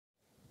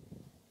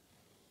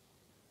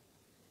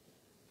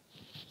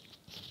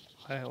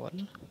Hi all.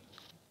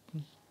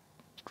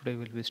 Today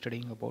we'll be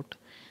studying about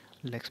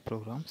Lex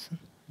programs.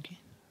 Okay.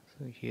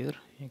 So here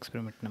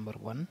experiment number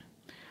 1.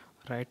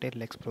 Write a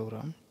Lex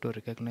program to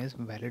recognize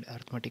valid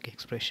arithmetic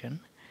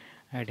expression.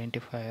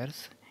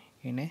 Identifiers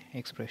in a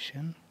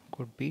expression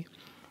could be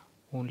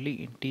only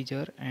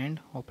integer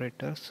and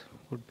operators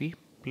could be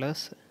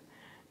plus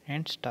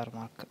and star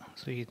mark.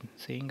 So he's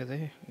saying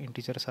that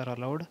integers are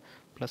allowed,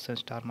 plus and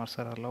star marks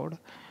are allowed,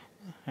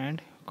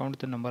 and count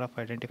the number of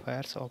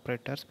identifiers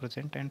operators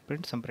present and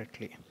print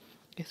separately.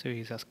 Okay, so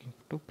he is asking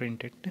to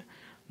print it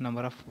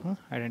number of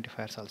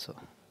identifiers also.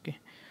 Okay,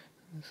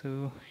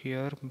 so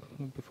here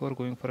before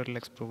going for a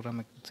Lex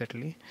program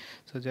exactly,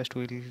 so just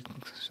we'll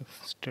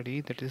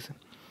study that is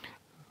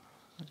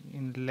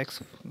in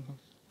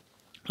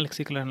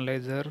lexical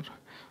analyzer.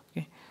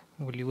 Okay,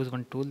 we'll use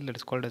one tool that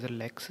is called as a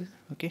lex.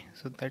 Okay,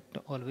 so that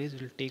always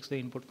will takes the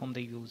input from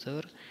the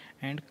user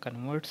and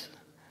converts.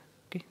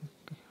 Okay,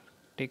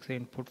 takes the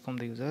input from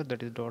the user,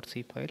 that is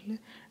 .c file,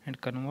 and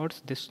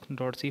converts this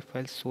 .c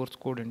file source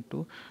code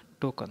into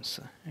tokens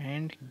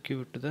and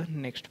give it to the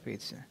next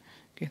page.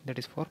 Okay, that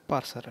is for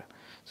parser.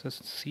 So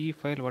C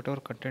file, whatever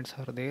contents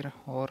are there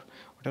or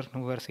whatever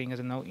we are saying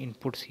as now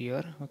inputs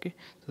here. Okay,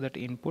 so that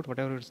input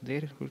whatever is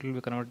there it will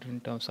be converted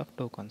in terms of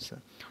tokens.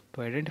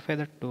 To identify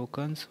the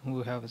tokens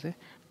we have as a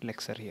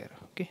lexer here.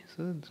 Okay,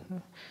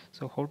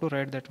 so how to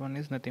write that one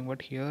is nothing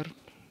but here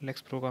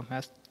Lex program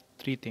has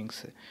three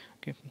things.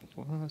 Okay,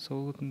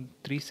 so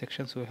three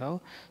sections we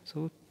have.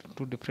 So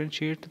to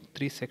differentiate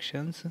three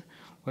sections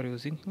we are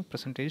using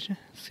percentage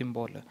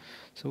symbol.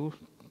 So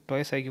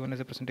twice I given as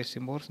a percentage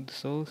symbol.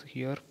 So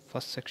here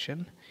first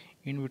section,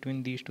 in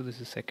between these two this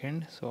is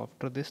second, so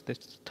after this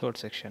is third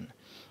section.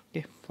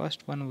 Okay,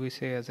 first one we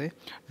say as a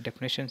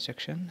definition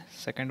section,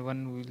 second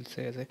one we will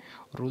say as a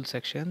rule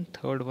section,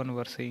 third one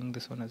we are saying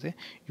this one as a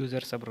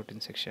user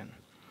subroutine section.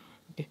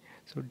 Okay,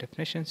 so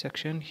definition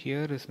section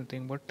here is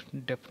nothing but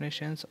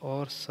definitions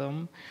or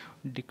some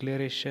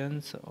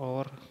declarations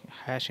or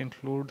hash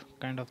include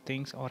kind of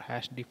things or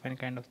hash define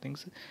kind of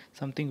things,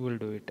 something will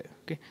do it.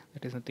 Okay,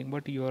 that is nothing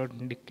but you are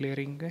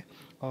declaring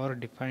or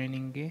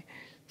defining a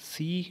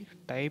C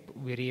type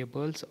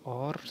variables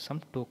or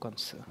some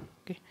tokens.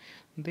 Okay,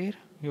 there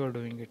you are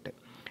doing it.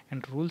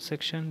 And rule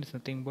section is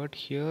nothing but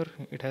here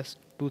it has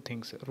two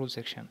things. Rule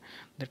section,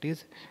 that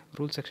is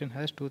rule section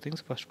has two things.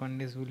 First one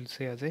is we'll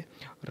say as a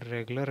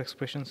regular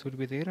expressions will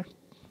be there.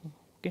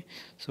 Okay,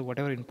 so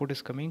whatever input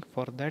is coming,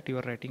 for that you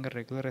are writing a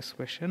regular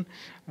expression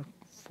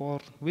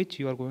for which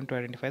you are going to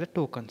identify the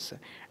tokens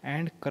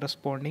and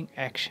corresponding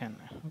action.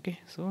 Okay,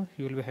 so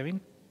you will be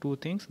having two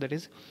things, that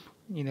is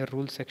in a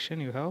rule section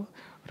you have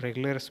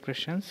regular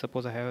expressions.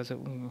 Suppose I have as a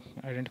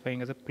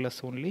identifying as a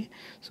plus only,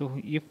 so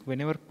if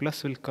whenever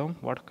plus will come,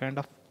 what kind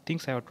of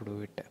things I have to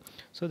do it,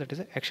 so that is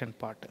the action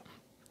part.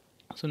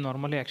 So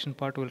normally action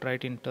part will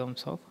write in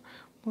terms of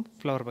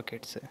flower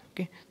buckets.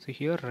 Okay, so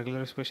here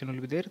regular expression will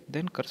be there,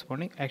 then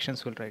corresponding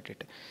actions will write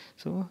it.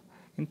 So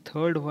in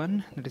third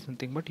one, that is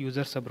nothing but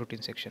user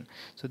subroutine section.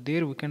 So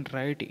there we can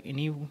write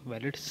any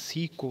valid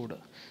C code.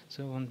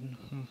 So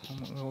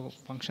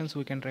functions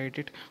we can write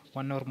it,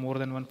 one or more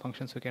than one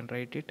functions we can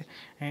write it.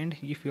 And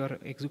if you are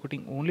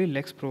executing only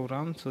Lex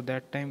program, so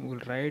that time we'll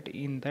write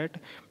in that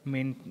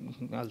main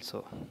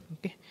also.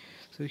 Okay,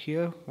 so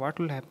here what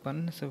will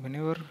happen, so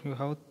whenever you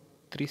have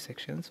three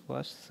sections,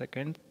 first,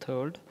 second,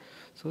 third,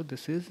 so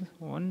this is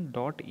one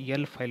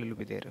 .l file will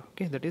be there.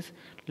 Okay, that is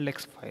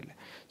Lex file.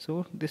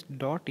 So this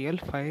 .l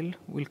file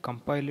will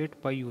compile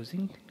it by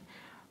using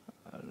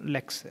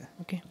Lex.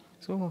 Okay,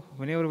 so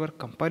whenever we are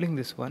compiling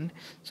this one,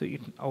 so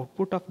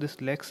output of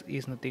this Lex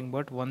is nothing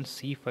but one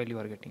C file you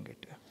are getting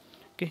it.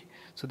 Okay,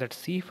 so that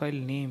C file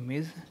name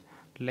is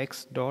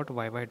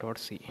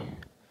lex.yy.c.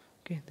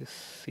 Okay, this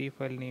C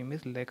file name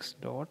is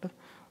lex.yy.c.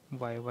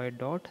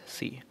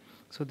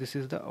 So this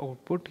is the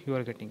output you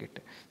are getting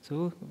it.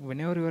 So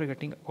whenever you are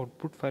getting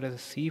output file as a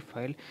C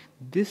file,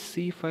 this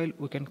C file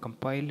we can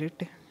compile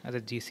it as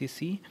a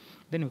GCC,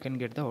 then we can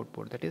get the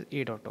output, that is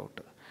a.out.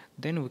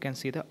 Then we can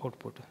see the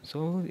output.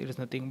 So it is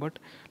nothing but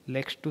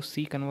Lex to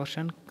C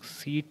conversion,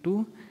 C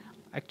to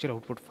actual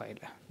output file,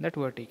 that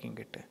we are taking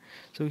it.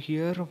 So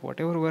here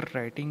whatever we are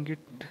writing it,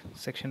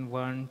 section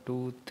 1,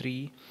 2,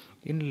 3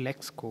 in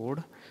Lex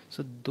code,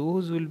 so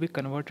those will be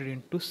converted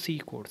into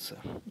C codes.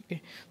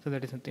 Okay, so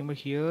that is nothing but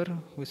here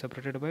we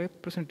separated by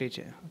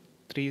percentage,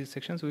 three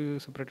sections we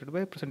separated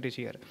by percentage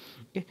here.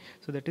 Okay,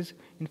 so that is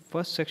in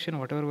first section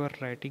whatever we are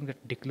writing, the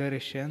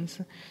declarations,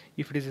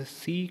 if it is a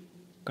C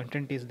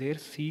content is there,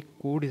 C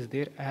code is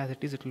there, as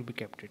it is it will be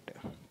kept it.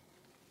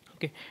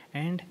 Okay,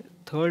 and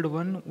third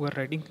one we are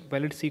writing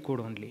valid C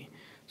code only,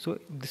 so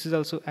this is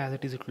also as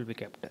it is it will be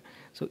kept.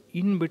 So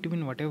in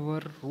between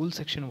whatever rule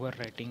section we are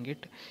writing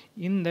it,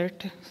 in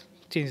that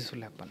changes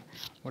will happen.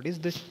 What is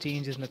this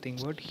change is nothing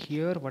but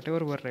here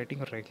whatever we are writing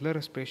a regular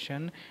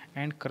expression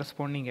and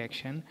corresponding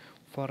action,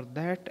 for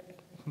that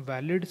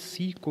valid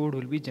C code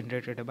will be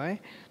generated by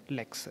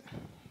Lex.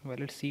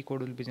 valid C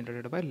code will be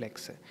generated by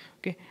lex.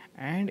 Okay,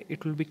 and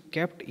it will be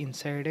kept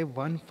inside a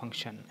one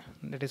function.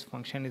 That is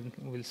function is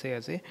will say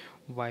as a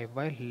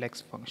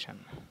lex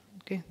function.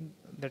 Okay,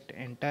 that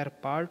entire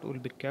part will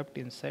be kept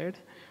inside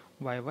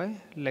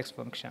lex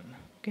function.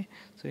 Okay,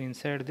 so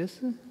inside this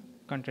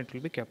content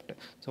will be kept.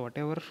 So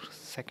whatever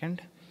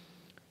second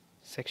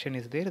section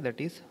is there,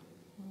 that is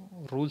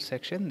rule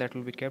section, that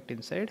will be kept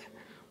inside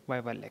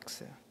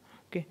lex.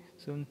 Okay,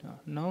 so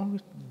now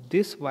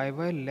this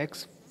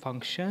lex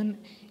function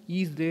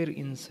is there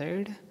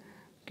inside,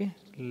 okay,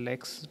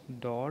 lex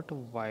dot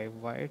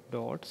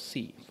dot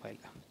c file.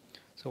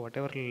 So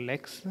whatever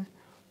lex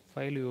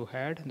file you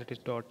had, that is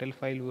 .l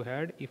file you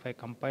had, if I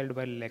compiled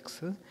by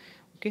lex,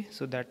 okay,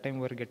 so that time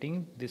we are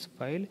getting this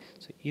file.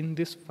 So in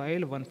this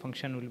file one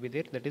function will be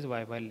there, that is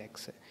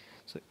lex.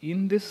 So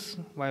in this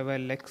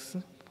lex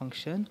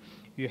function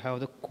you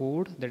have the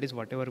code, that is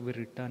whatever we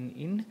return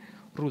in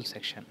rule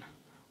section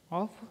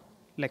of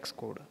lex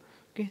code.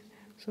 Okay,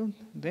 so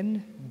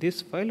then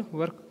this file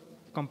we are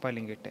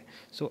compiling it.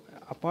 So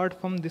apart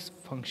from this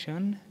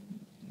function,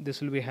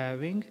 this will be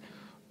having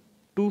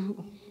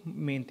two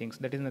main things,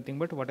 that is nothing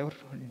but whatever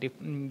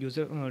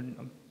user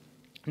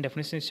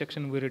definition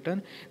section we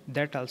return,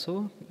 that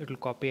also it will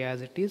copy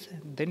as it is.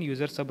 Then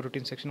user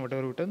subroutine section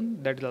whatever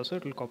written, that is also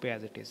it will copy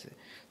as it is.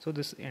 So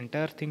this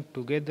entire thing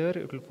together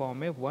it will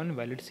form a one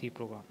valid C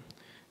program.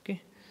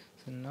 Okay,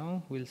 so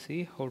now we'll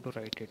see how to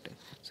write it.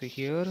 So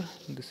here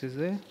this is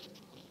a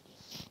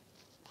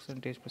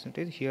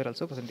percentage, here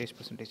also percentage.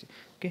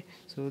 Okay,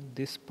 so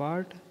this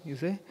part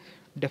is a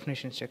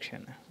definition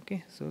section.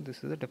 Okay, so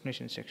this is a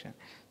definition section.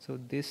 So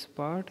this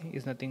part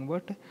is nothing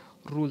but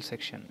rule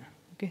section.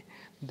 Okay,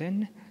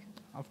 then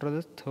after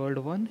the third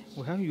one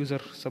we have user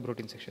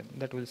subroutine section,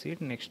 that we'll see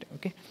it next.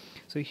 Okay,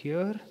 so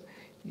here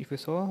if you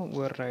saw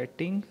we are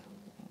writing,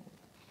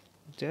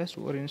 just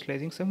we're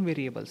initializing some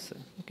variables.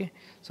 Okay,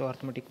 so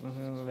arithmetic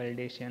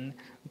validation,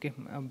 okay,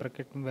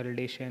 bracket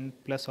validation,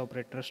 plus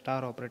operator,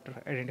 star operator,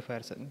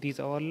 identifiers, these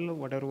all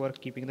whatever we are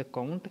keeping the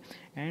count.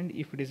 And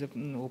if it is a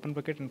open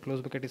bracket and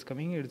close bracket is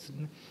coming, it's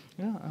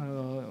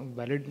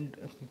valid,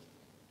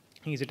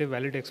 is it a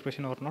valid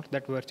expression or not,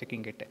 that we are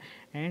checking it.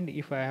 And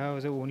if I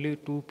have only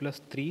 2 plus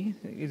 3,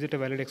 is it a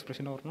valid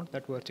expression or not,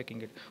 that we are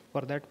checking it.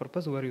 For that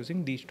purpose we are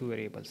using these two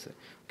variables.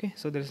 Okay,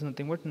 so there is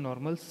nothing but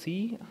normal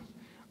C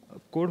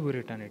code we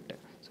return it.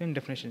 So in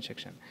definition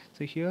section,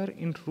 so here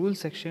in rule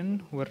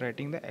section we are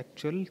writing the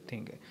actual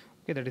thing.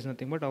 Okay, that is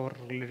nothing but our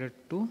related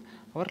to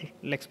our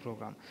lex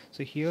program.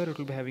 So here it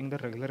will be having the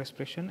regular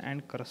expression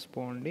and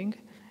corresponding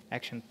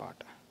action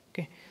part.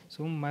 Okay,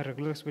 so my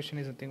regular expression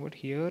is nothing but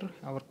here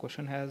our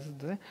question has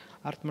the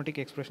arithmetic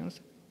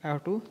expressions, I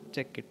have to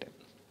check it.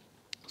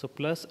 So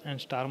plus and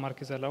star mark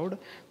is allowed,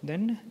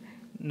 then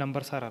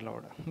numbers are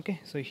allowed. Okay,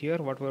 so here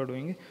what we are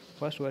doing,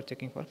 first we are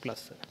checking for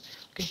plus.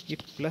 Okay, if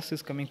plus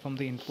is coming from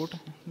the input,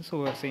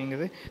 so we are saying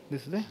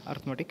this is the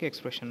arithmetic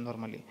expression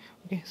normally.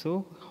 Okay,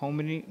 so how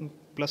many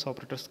plus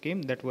operators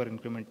came, that we are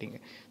incrementing.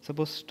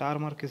 Suppose star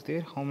mark is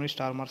there, how many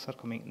star marks are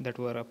coming, that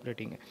we are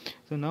updating.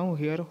 So now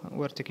here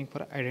we are checking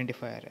for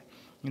identifier.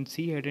 In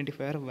C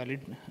identifier,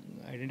 valid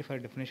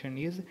identifier definition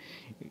is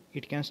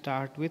it can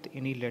start with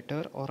any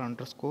letter or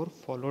underscore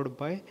followed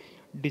by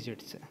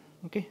digits.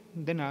 Okay,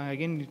 then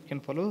again it can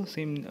follow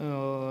same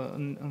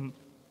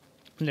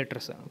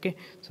letters. Okay,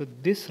 so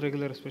this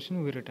regular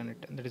expression we return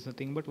it, that is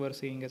nothing but we are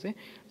saying as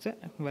it's a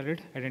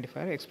valid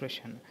identifier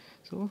expression.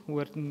 So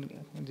we are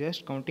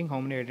just counting how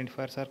many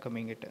identifiers are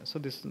coming it. So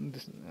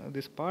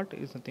this part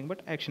is nothing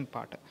but action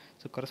part.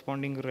 So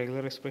corresponding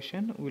regular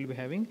expression will be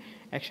having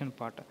action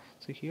part.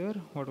 So here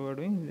what we are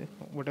doing,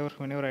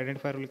 whenever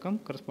identifier will come,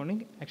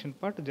 corresponding action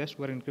part, just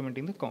we are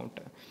incrementing the count.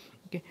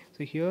 Okay,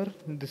 so here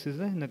this is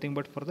nothing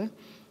but for the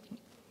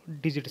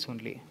digits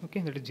only.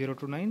 Okay, that is 0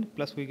 to 9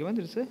 plus we given,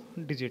 there is a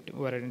digit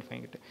we are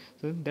identifying it,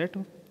 so that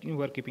we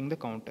are keeping the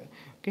count.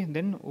 Okay,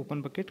 then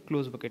open bucket,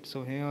 close bucket.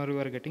 So here we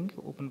are getting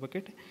open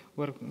bucket,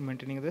 we are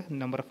maintaining the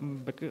number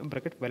of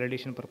bracket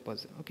validation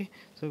purpose. Okay,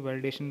 so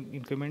validation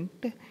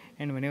increment,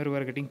 and whenever we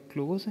are getting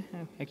close,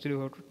 actually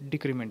we have to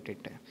decrement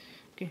it.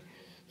 Okay,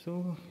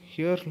 so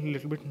here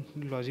little bit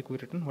logic we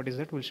written, what is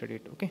that, we'll study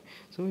it. Okay,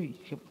 so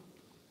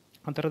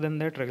other than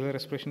that regular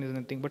expression is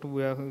nothing but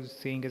we are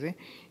saying as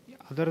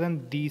other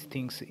than these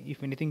things,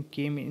 if anything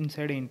came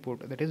inside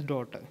input, that is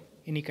dot,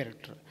 any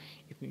character,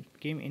 if it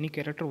came any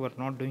character, we are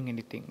not doing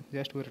anything,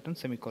 just we return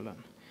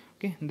semicolon.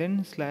 Okay,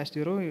 then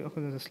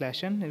 /0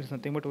 slash n is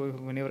nothing but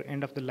whenever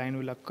end of the line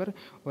will occur,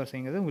 we are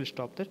saying as we'll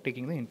stop the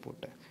taking the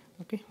input.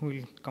 Okay,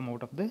 we'll come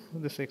out of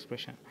this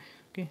expression.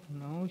 Okay,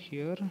 now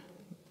here,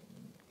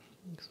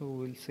 so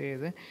we'll say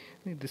that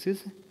this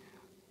is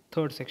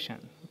third section.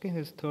 Okay,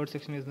 this third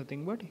section is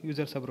nothing but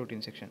user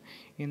subroutine section.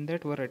 In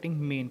that we are writing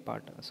main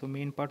part. So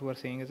main part we are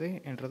saying is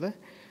enter the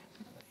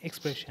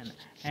expression,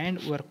 and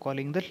we are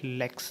calling the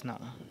lex now.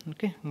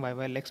 Okay,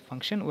 lex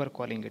function we are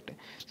calling it.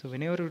 So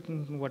whenever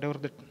whatever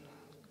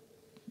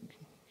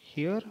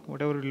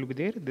will be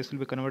there, this will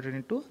be converted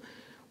into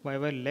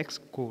lex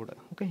code.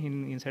 Okay,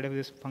 inside of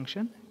this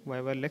function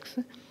lex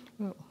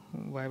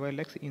y while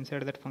x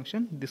inside that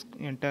function, this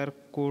entire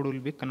code will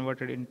be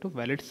converted into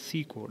valid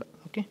C code.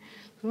 Okay,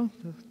 so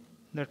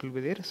that will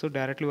be there. So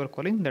directly we are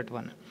calling that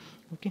one.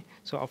 Okay,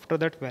 so after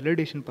that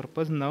validation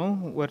purpose, now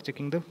we are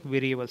checking the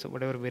variables,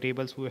 whatever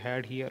variables we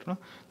had here, no,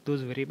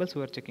 those variables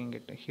we are checking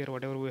it here.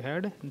 Whatever we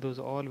had, those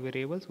all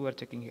variables we are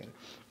checking here.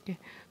 Okay,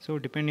 so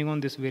depending on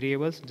these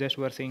variables, just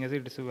we are saying as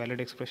it is a valid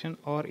expression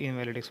or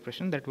invalid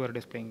expression that we are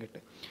displaying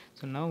it.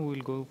 So now we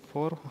will go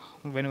for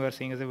when we are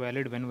saying as a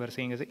valid, when we are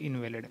saying as a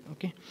invalid.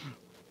 Okay,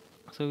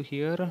 so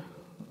here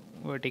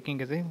we are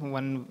taking as a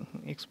one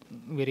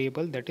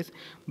variable, that is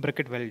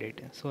bracket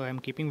validate. So I am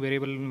keeping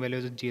variable value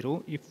as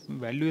 0. If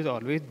value is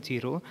always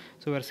 0,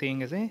 so we are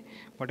saying as a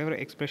whatever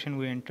expression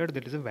we entered,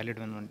 that is a valid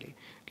one only.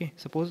 Okay,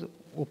 suppose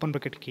open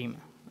bracket came,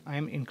 I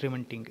am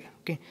incrementing.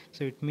 Okay,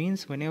 so it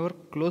means whenever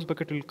close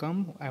bracket will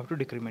come, I have to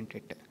decrement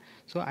it.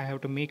 So I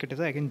have to make it as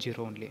again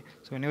 0 only.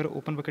 So whenever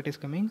open bracket is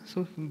coming,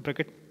 so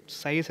bracket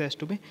size has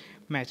to be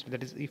matched.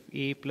 That is, if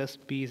a plus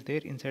b is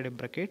there inside a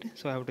bracket,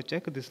 so I have to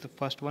check this is the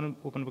first one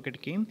open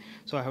bracket came,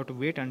 so I have to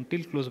wait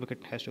until close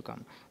bracket has to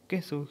come.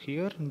 Okay, so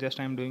here just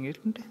I am doing it,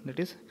 that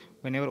is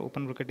whenever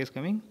open bracket is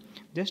coming,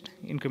 just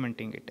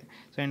incrementing it.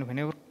 So and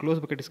whenever close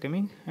bracket is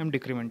coming, I am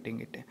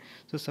decrementing it.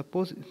 So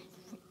suppose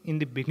in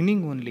the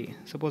beginning only,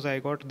 suppose I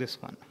got this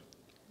one,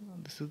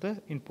 this is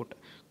the input,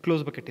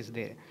 close bracket is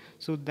there,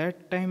 so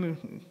that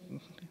time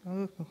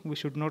we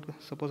should not,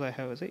 suppose I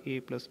have as a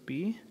plus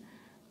b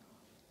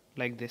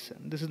like this,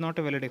 this is not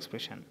a valid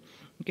expression.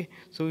 Okay,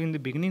 so in the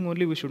beginning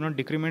only we should not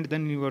decrement,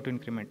 then you have to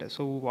increment.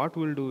 So what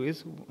we'll do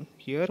is,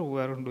 here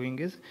we are doing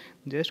is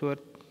just we are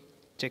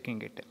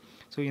checking it.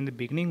 So in the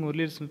beginning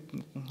only it's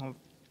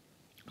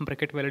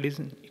bracket valid is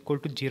equal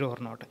to 0 or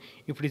not.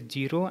 If it is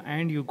 0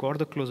 and you got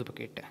the close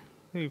bracket,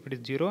 if it is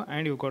 0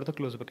 and you got the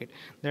close bracket,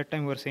 that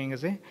time we are saying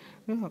as a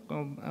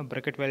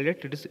bracket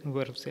valid, it is we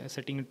are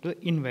setting it to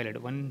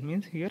invalid. One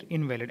means here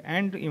invalid,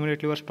 and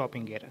immediately we are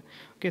stopping here.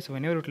 Okay, so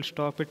whenever it will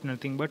stop it,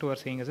 nothing but we are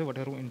saying as a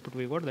whatever input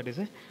we got, that is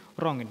a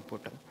wrong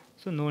input.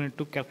 So no need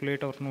to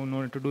calculate or no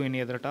need to do any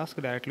other task,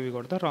 directly we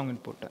got the wrong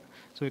input.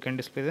 So we can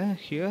display the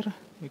here,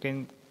 we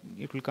can,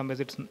 it will come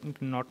as it's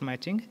not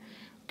matching.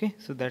 Okay,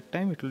 so that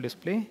time it will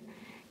display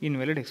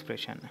invalid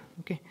expression.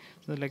 Okay,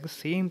 so like the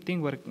same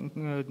thing we're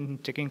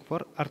checking for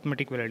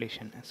arithmetic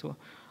validation. So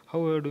how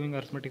we are doing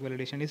arithmetic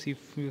validation is,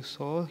 if you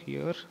saw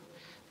here,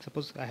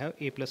 suppose I have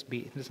a plus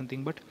b, this is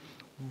something but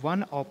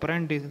one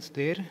operand is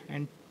there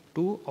and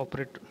two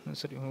operator,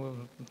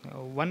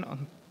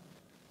 one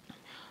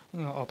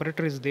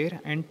operator is there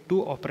and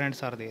two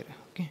operands are there.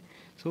 Okay,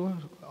 so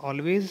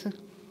always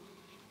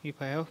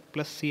if I have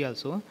plus c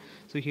also,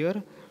 so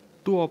here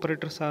two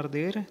operators are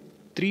there,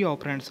 three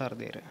operands are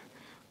there.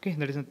 Okay,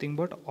 that is nothing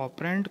but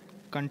operand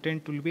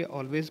content will be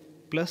always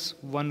plus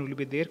 1 will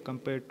be there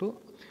compared to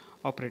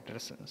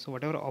operators. So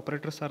whatever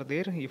operators are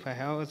there, if I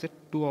have as a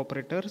two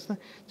operators,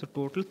 so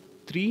total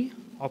 3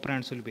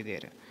 operands will be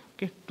there.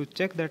 Okay, to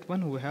check that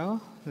one we have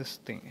this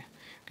thing.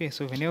 Okay,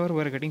 so whenever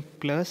we are getting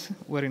plus,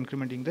 we are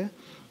incrementing the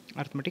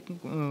arithmetic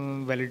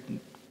valid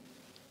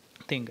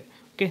thing.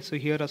 Okay, so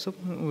here also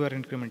we are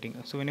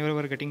incrementing. So whenever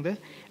we are getting the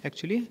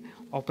actually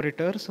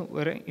operators,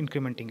 we are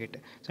incrementing it.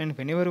 So and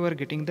whenever we are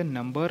getting the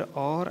number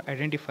or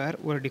identifier,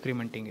 we are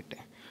decrementing it.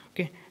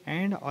 Okay,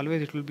 and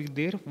always it will be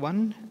there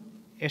one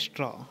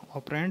extra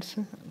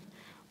operands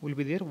will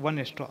be there one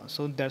extra.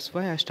 So that's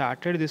why I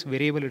started this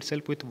variable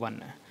itself with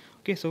 1.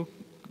 Okay, so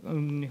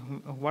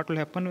what will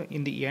happen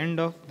in the end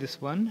of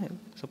this one,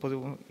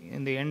 suppose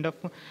in the end of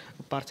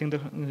parsing the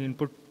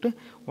input,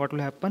 what will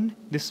happen,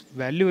 this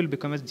value will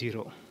become as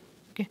 0.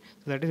 Okay,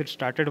 so that is it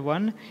started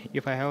 1.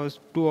 If I have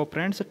two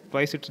operands,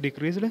 twice it's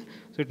decreased,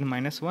 so it's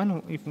minus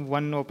 1. If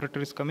one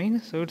operator is coming,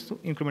 so it's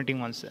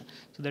incrementing once,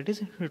 so that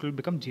is it will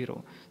become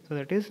 0. So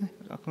that is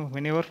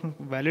whenever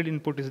valid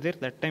input is there,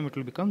 that time it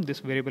will become, this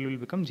variable will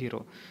become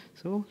 0.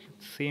 So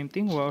same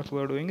thing what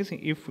we are doing is,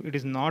 if it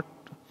is not,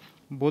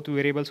 both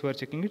variables we are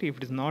checking it, if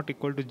it is not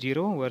equal to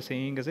 0, we are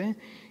saying as a,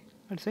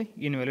 let's say,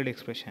 invalid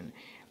expression.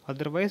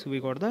 Otherwise we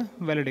got the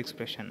valid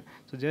expression.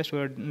 So just we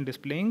are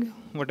displaying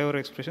whatever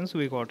expressions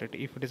we got it.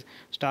 If it is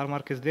star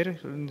mark is there,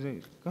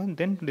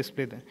 then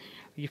display that.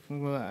 If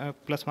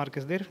plus mark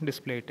is there,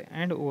 display it,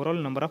 and overall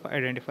number of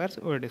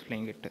identifiers we are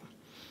displaying it.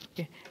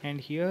 Okay,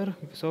 and here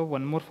so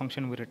one more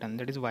function we return,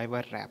 that is y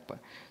bar wrap.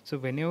 So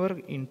whenever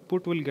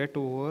input will get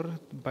over,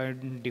 by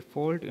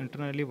default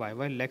internally y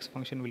bar lex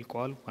function will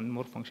call one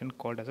more function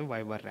called as a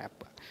y bar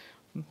wrap.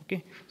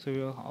 Okay,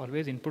 so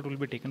always input will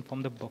be taken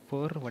from the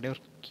buffer, whatever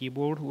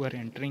keyboard we are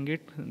entering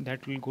it,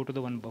 that will go to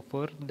the one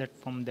buffer, that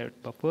from that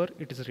buffer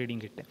it is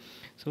reading it.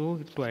 So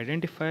to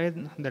identify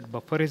that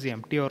buffer is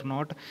empty or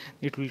not,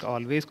 it will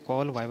always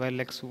call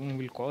y_lex,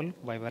 will call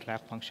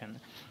y_wrap function.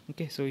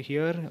 Okay, so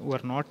here we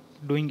are not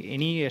doing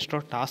any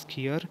extra task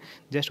here,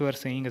 just we are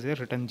saying as a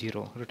return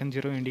 0. Return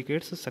 0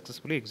 indicates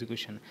successful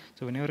execution.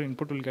 So whenever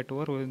input will get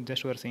over,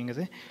 just we are saying as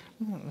a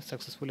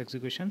successful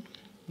execution,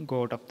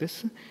 go out of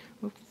this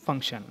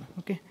function.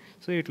 Okay,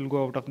 so it will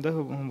go out of the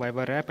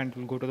y_wrap and it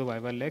will go to the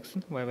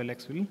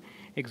y_lex will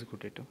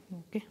execute it.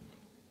 Okay,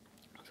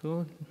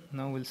 So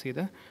now we'll see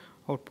the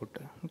output.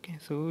 Okay,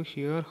 so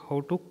here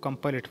how to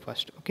compile it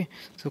first. Okay,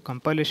 so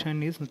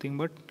compilation is nothing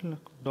but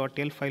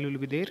 .l file will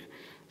be there.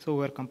 So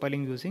we are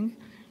compiling using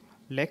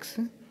lex.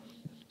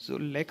 So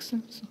lex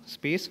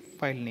space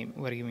file name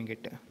we are giving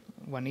it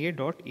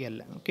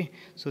 1a.l. Okay,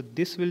 so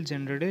this will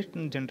generate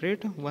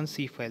one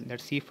C file. That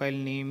C file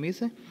name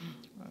is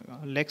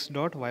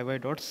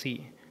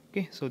lex.yy.c.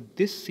 Okay, so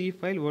this C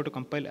file we have to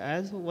compile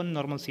as one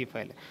normal C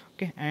file.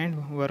 Okay,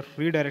 and we are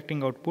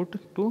redirecting output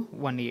to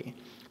 1a.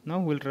 Now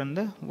we'll run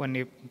the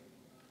 1a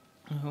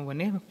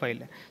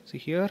file. So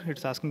here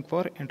it's asking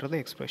for enter the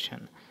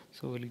expression.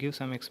 So we'll give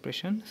some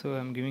expression. So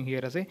I'm giving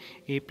here as a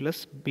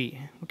plus b.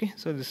 Okay,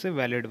 so this is a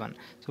valid one.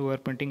 So we're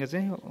printing as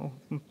a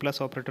plus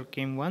operator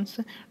came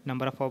once,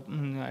 number of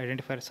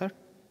identifiers are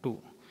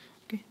 2.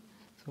 Okay,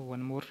 so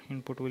one more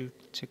input will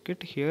check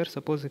it here.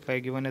 Suppose if I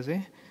given as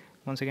a,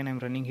 once again I'm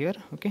running here.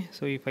 Okay,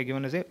 so if I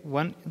given as a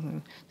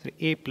 1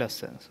 a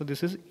plus, so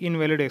this is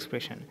invalid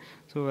expression.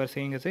 So we are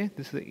saying as a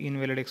this is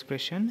invalid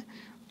expression.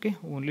 Okay,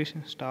 only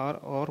star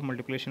or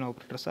multiplication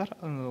operators are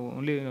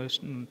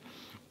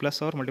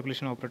plus or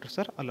multiplication operators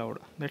are allowed.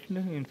 That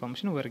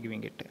information we are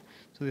giving it.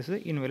 So this is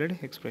an invalid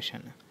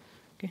expression.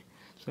 Okay,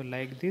 so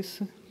like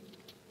this,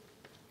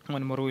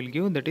 one more we will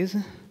give, that is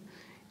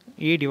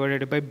a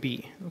divided by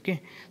b.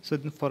 Okay, so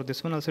for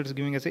this one also it is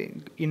giving as a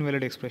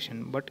invalid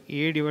expression, but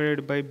a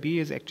divided by b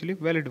is actually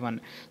valid one.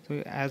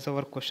 So as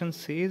our question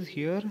says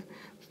here,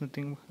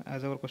 something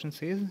as our question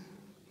says,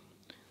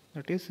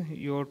 that is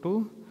you have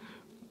to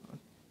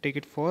take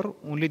it for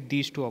only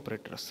these two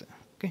operators.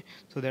 Okay,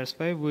 so that's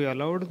why we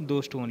allowed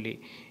those two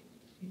only.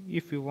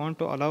 If you want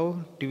to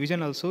allow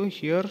division also,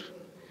 here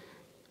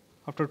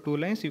after 2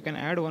 lines you can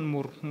add one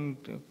more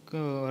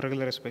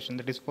regular expression,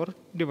 that is for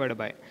divide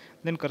by,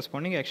 then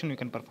corresponding action you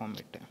can perform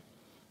it.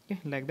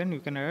 Okay, like then you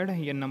can add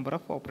a number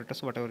of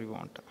operators whatever you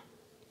want.